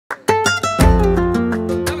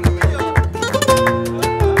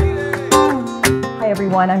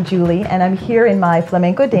everyone, I'm Julie and I'm here in my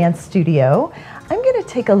flamenco dance studio. I'm going to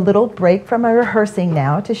take a little break from my rehearsing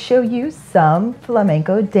now to show you some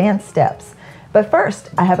flamenco dance steps. But first,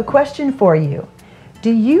 I have a question for you.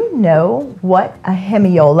 Do you know what a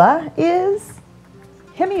hemiola is?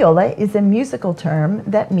 Hemiola is a musical term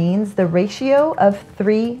that means the ratio of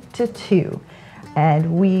 3 to 2.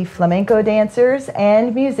 And we flamenco dancers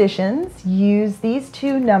and musicians use these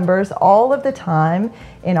two numbers all of the time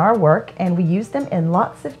in our work, and we use them in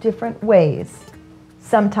lots of different ways.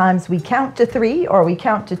 Sometimes we count to 3 or we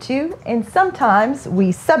count to 2, and sometimes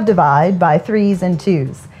we subdivide by 3s and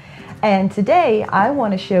 2s. And today I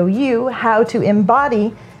want to show you how to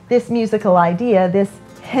embody this musical idea, this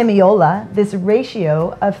hemiola, this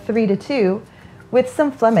ratio of 3 to 2 with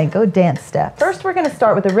some flamenco dance steps. First, we're going to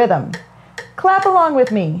start with a rhythm. Clap along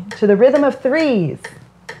with me to the rhythm of 3s.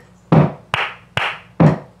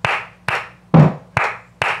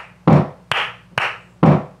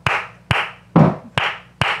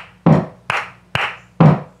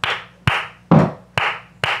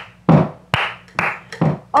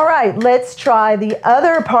 All right, let's try the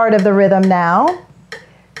other part of the rhythm now.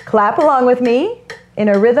 Clap along with me in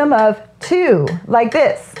a rhythm of 2, like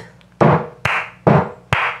this.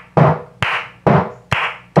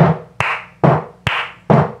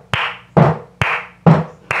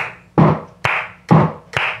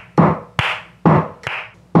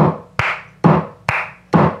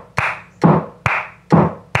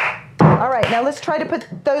 Now let's try to put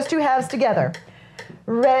those two halves together.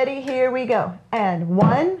 Ready, here we go. And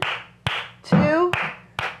 1, 2,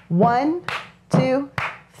 1, 2,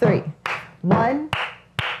 3. 1,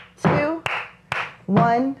 2,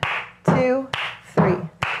 1, 2, 3.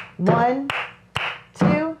 1,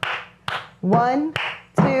 2, 1,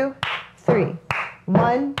 2, 3.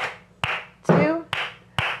 1, 2,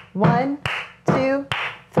 1, 2,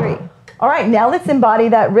 3. All right, now let's embody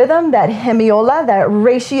that rhythm, that hemiola, that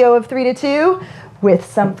ratio of 3 to 2 with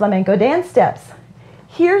some flamenco dance steps.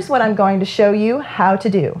 Here's what I'm going to show you how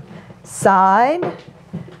to do. Side,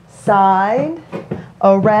 side,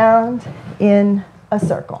 around in a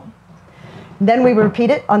circle. Then we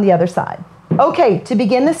repeat it on the other side. Okay, to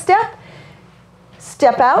begin this step,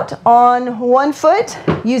 step out on one foot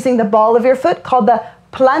using the ball of your foot called the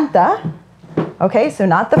planta. Okay, so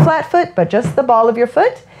not the flat foot, but just the ball of your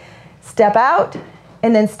foot. Step out,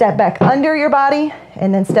 and then step back under your body,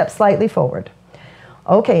 and then step slightly forward.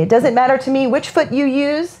 Okay, it doesn't matter to me which foot you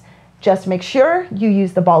use, just make sure you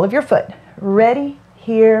use the ball of your foot. Ready?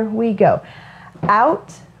 Here we go.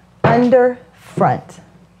 Out, under, front.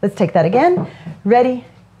 Let's take that again. Ready,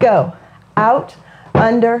 go. Out,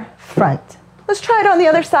 under, front. Let's try it on the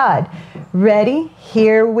other side. Ready?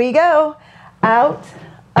 Here we go. Out,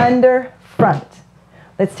 under, front.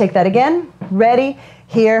 Let's take that again. Ready?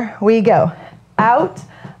 Here we go. Out,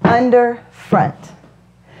 under, front.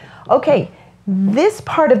 Okay, this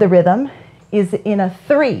part of the rhythm is in a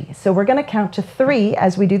 3, so we're going to count to 3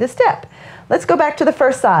 as we do the step. Let's go back to the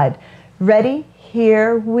first side. Ready?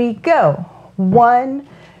 Here we go. 1,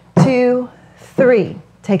 2, 3.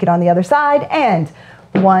 Take it on the other side, and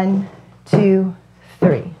 1, 2,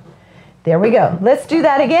 3. There we go. Let's do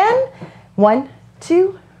that again. 1,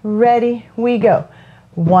 2, ready, we go.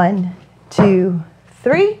 1, 2,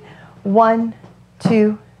 3, 1,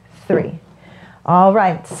 2, 3. All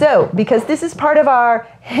right, so because this is part of our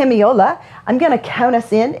hemiola, I'm going to count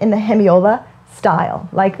us in the hemiola style,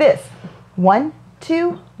 like this. 1,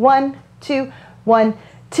 2, 1, 2, 1,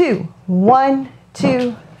 2, 1,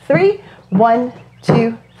 2, 3, 1,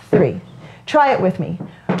 2, 3. Try it with me.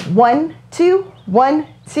 1, 2, 1,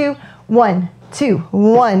 2, 1, 2,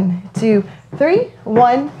 1, 2, 3,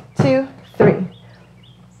 1, 2, 3.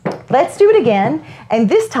 Let's do it again, and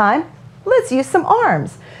this time, let's use some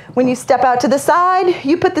arms. When you step out to the side,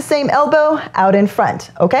 you put the same elbow out in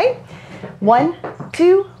front, okay? 1,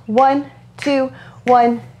 2, 1, 2,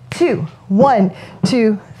 1, 2, 1,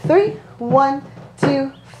 2, 3, 1,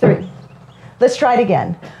 2, 3. Let's try it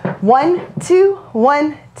again. 1, 2,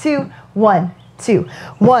 1, 2, 1, 2,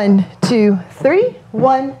 1, 2, 3,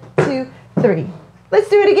 1, 2, 3. Let's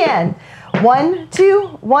do it again. 1, 2,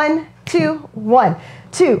 1, 2, 1,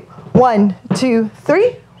 2, 1, 2,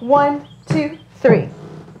 3, 1, 2, 3.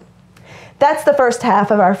 That's the first half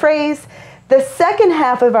of our phrase. The second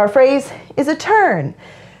half of our phrase is a turn.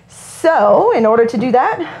 So in order to do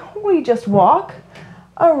that, we just walk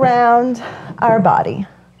around our body.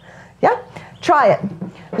 Yeah? Try it.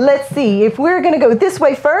 Let's see. If we're going to go this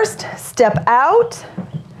way first, step out,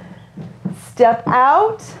 step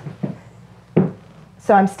out.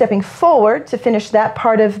 So I'm stepping forward to finish that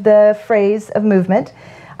part of the phrase of movement.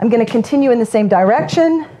 I'm going to continue in the same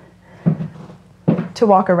direction, to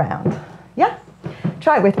walk around. Yeah?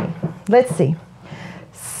 Try it with me. Let's see.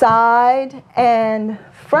 Side and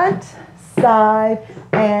front, side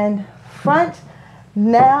and front.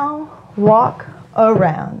 Now walk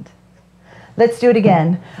around. Let's do it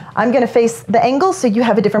again. I'm going to face the angle so you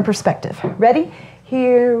have a different perspective. Ready?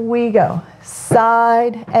 Here we go.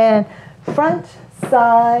 Side and front,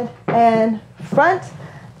 side and front.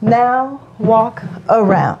 Now walk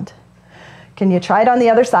around. Can you try it on the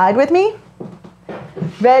other side with me?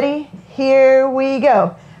 Ready? Here we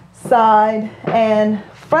go. Side and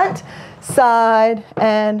front, side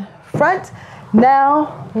and front.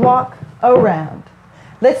 Now walk around.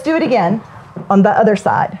 Let's do it again on the other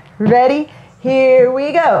side. Ready? Here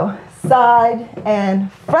we go. Side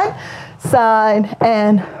and front, side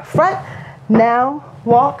and front. Now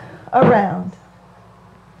walk around.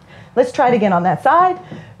 Let's try it again on that side.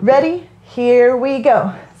 Ready? Here we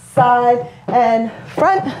go. Side and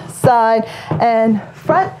front, side and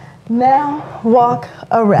front. Now walk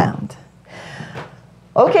around.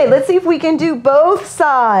 Okay, let's see if we can do both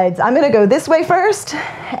sides. I'm going to go this way first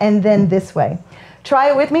and then this way. Try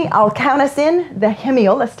it with me. I'll count us in the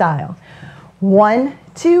hemiola style. 1,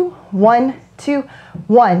 2, 1, 2,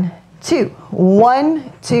 1, 2,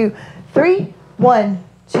 1, 2, 3, 1,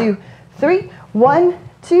 2, 3, 1,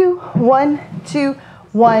 2, 1, 2,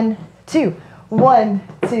 1, 2, 1,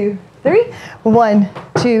 2, 3, 1,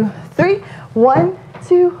 2, 3, 1,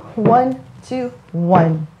 2, 1, 2,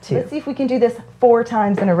 1, 2. Let's see if we can do this 4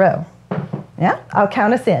 times in a row. Yeah, I'll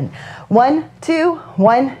count us in. 1, 2,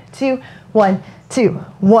 1, 2, 1, 2,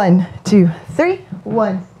 1, 2, 3,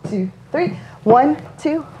 1, 2, 3, 1,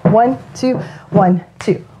 2, 1, 2, 1,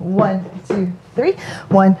 2, 1, 2, 3,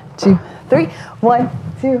 1, 2, 3, 1,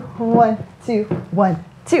 2, 1, 2, 1,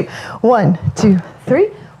 2, 1, 2, 3,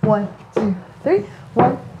 1, 2, 3,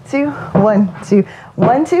 1, 2, 1, 2,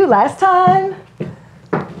 1, 2. Last time.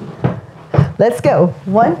 Let's go.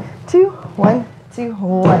 1, 2, 1, 2,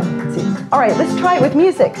 1, 2. All right, let's try it with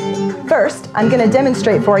music. First, I'm going to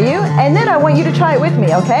demonstrate for you, and then I want you to try it with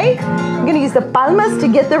me, okay? I'm going to use the palmas to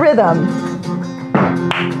get the rhythm.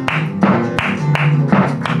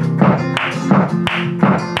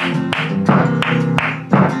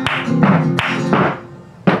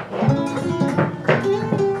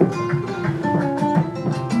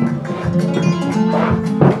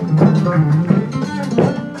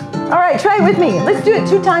 All right, try it with me. Let's do it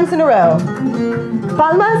 2 times in a row.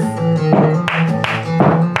 Palmas.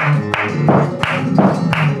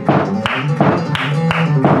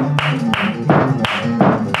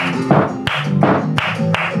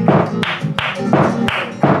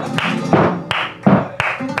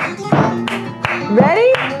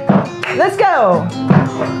 Ready? Let's go.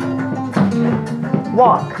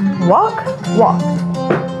 Walk, walk, walk.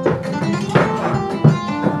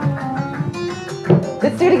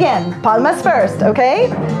 Let's do it again. Palmas first, okay?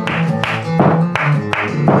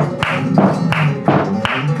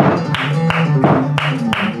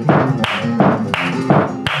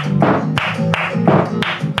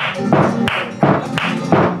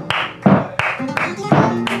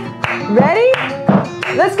 Ready?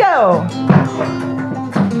 Let's go.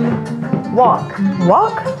 Walk,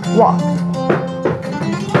 walk, walk.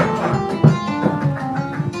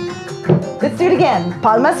 Let's do it again.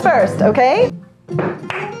 Palmas first, okay?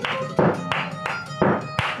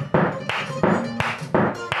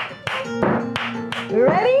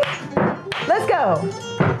 Ready? Let's go.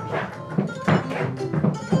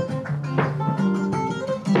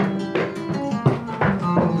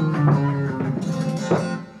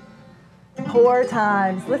 Four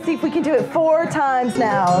times. Let's see if we can do it 4 times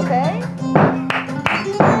now, okay?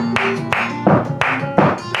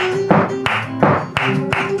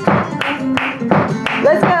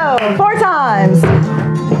 Let's go. 4 times.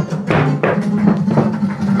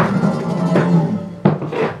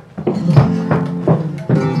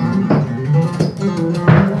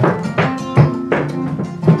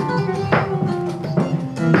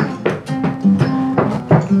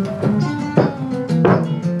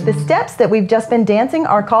 The steps that we've just been dancing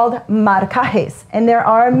are called marcajes, and there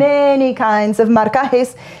are many kinds of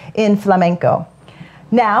marcajes in flamenco.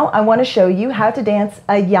 Now I want to show you how to dance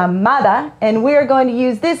a llamada, and we're going to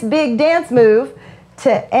use this big dance move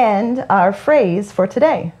to end our phrase for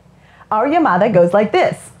today. Our llamada goes like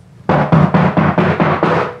this.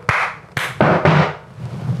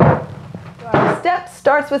 Our step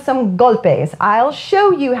starts with some golpes. I'll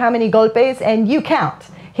show you how many golpes and you count.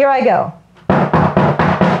 Here I go.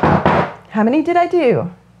 How many did I do?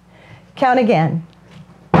 Count again.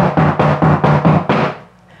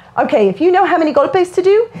 Okay, if you know how many golpes to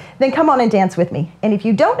do, then come on and dance with me. And if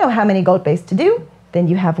you don't know how many golpes to do, then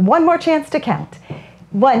you have one more chance to count.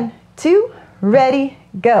 1, 2, ready,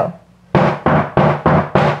 go.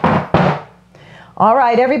 All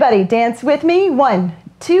right, everybody, dance with me. 1,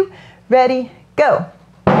 2, ready, go.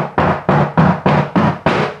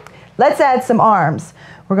 Let's add some arms.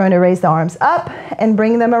 We're going to raise the arms up and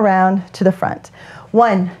bring them around to the front.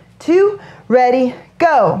 1, 2, ready,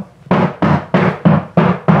 go.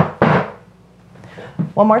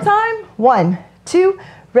 One more time. 1, 2,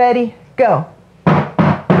 ready, go.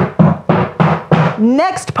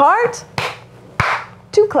 Next part,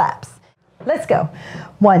 2 claps. Let's go.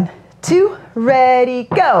 1, 2, ready,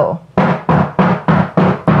 go.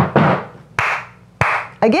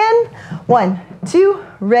 Again, 1, 2,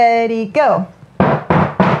 ready, go.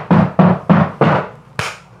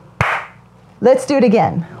 Let's do it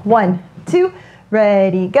again. 1, 2,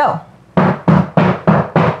 ready, go.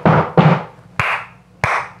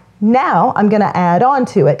 Now I'm going to add on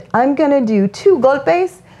to it. I'm going to do 2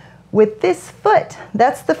 golpes with this foot.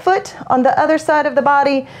 That's the foot on the other side of the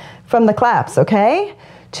body from the claps, okay?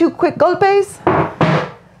 2 quick golpes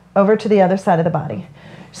over to the other side of the body.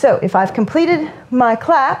 So if I've completed my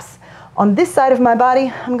claps on this side of my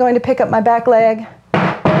body, I'm going to pick up my back leg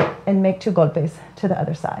and make 2 golpes to the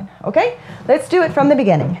other side, okay? Let's do it from the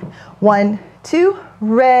beginning. 1, 2,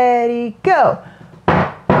 ready, go.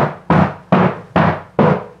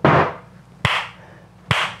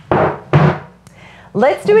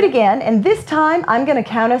 Let's do it again, and this time I'm going to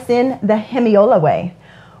count us in the hemiola way.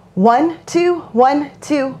 1, 2, 1,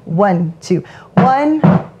 2, 1, 2. 1,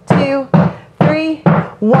 2, 3,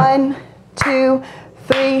 1, 2,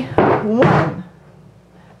 3, 1.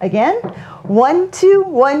 Again. 1, 2,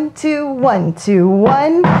 1, 2, 1, 2.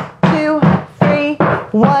 1, 2, 3,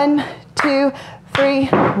 1, 2, 3,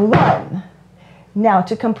 1. Now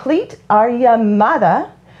to complete our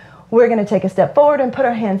llamada, we're going to take a step forward and put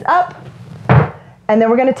our hands up. And then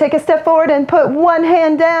we're going to take a step forward and put one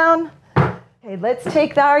hand down. Okay, let's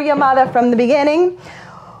take our llamada from the beginning.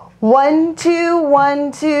 1, 2,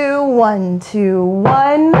 1, 2, 1, 2,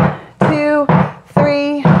 1, 2,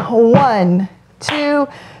 3, 1, 2,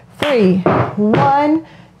 3, 1,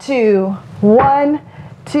 2, 1,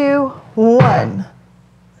 2, 1.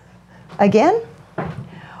 Again.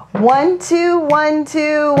 1, 2, 1,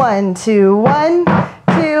 2, 1, 2, 1,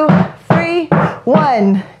 2, 3,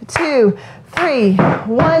 1, 2, 3,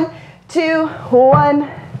 1, 2,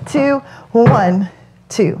 1, 2, 1,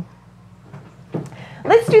 2.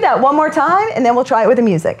 Let's do that one more time, and then we'll try it with the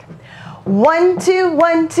music. 1, 2,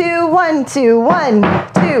 1, 2, 1, 2, 1,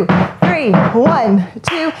 2, 3, 1,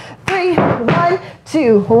 2, 3, 1,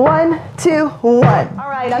 2, 1, 2, 1. All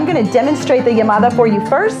right, I'm going to demonstrate the llamada for you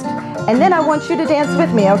first, and then I want you to dance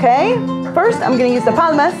with me, okay? First, I'm going to use the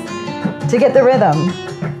palmas to get the rhythm.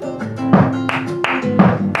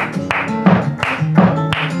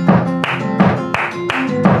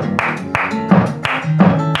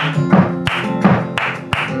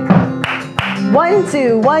 One,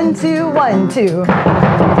 two, 1, 2, 1, 2.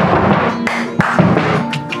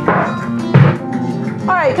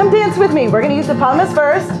 All right, come dance with me. We're going to use the palmas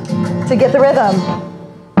first to get the rhythm.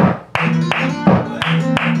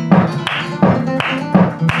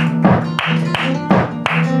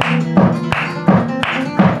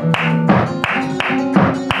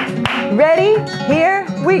 Ready? Here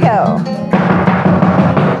we go.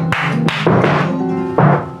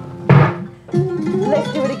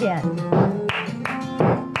 Let's do it again.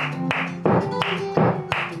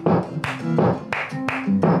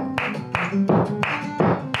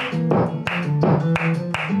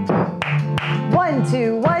 One,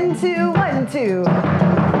 two, 1, 2, 1, 2.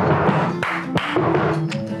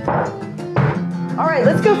 All right,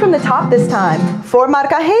 let's go from the top this time. 4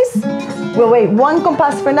 marcajes. We'll wait 1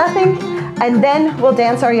 compás for nothing, and then we'll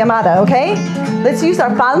dance our llamada, okay? Let's use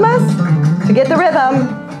our palmas to get the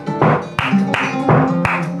rhythm.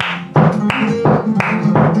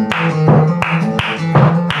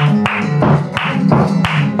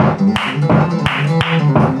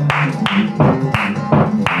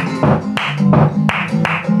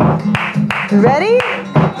 Ready?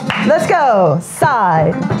 Let's go.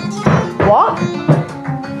 Side. Walk.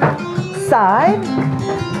 Side.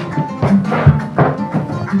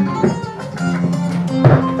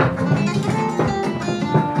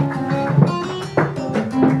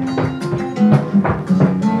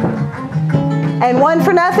 And 1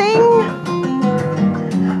 for nothing.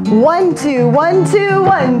 1, 2, 1, 2,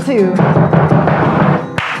 1, 2.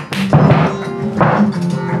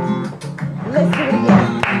 Let's do it again.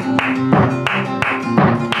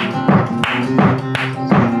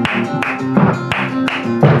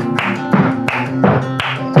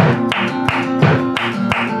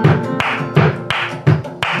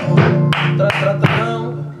 Trata não.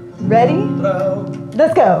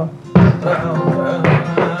 Let's go.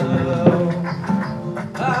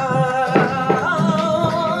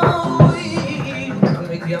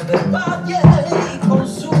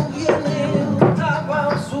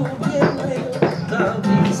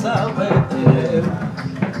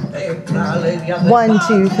 One,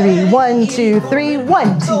 two, three, 1, 2, 3,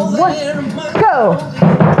 1, 2, 1. Go.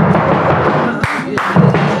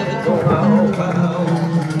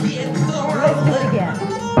 Let's do it again.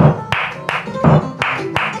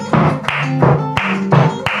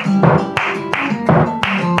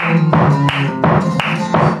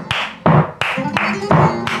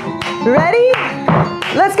 Ready?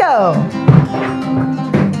 Let's go.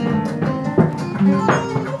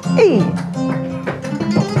 E.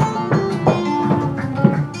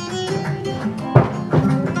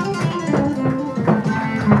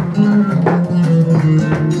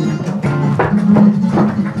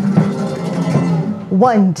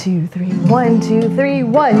 One, two, three, 1, 2, 3,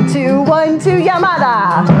 1, 2, 1, 2,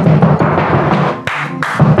 Yamada.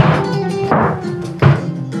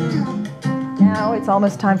 Now it's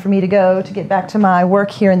almost time for me to go to get back to my work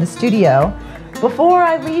here in the studio. Before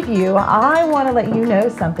I leave you, I want to let you know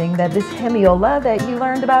something, that this hemiola that you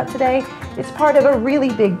learned about today is part of a really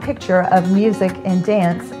big picture of music and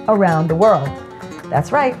dance around the world.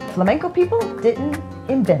 That's right, flamenco people didn't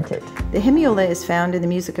invent it. The hemiola is found in the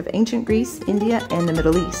music of ancient Greece, India, and the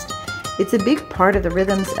Middle East. It's a big part of the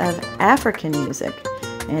rhythms of African music,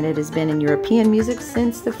 and it has been in European music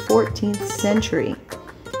since the 14th century.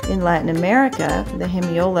 In Latin America, the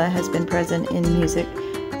hemiola has been present in music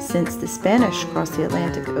since the Spanish crossed the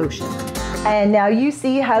Atlantic Ocean. And now you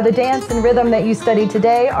see how the dance and rhythm that you studied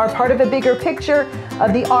today are part of a bigger picture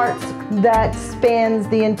of the arts that spans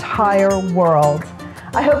the entire world.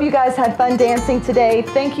 I hope you guys had fun dancing today.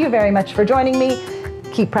 Thank you very much for joining me.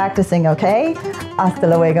 Keep practicing, okay? Hasta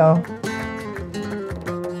luego.